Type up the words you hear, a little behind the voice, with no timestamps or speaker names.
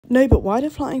No, but why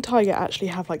did Flying Tiger actually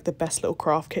have like the best little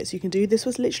craft kits you can do? This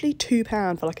was literally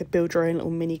 £2 for like a build your own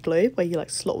little mini globe where you like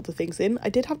slot all the things in. I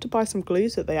did have to buy some glue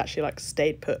so that they actually like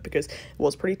stayed put because it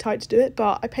was pretty tight to do it,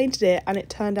 but I painted it and it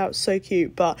turned out so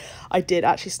cute. But I did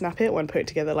actually snap it when putting it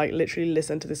together. Like literally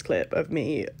listen to this clip of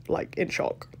me like in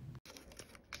shock.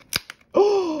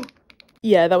 Oh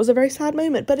yeah, that was a very sad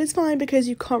moment, but it's fine because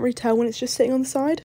you can't really tell when it's just sitting on the side.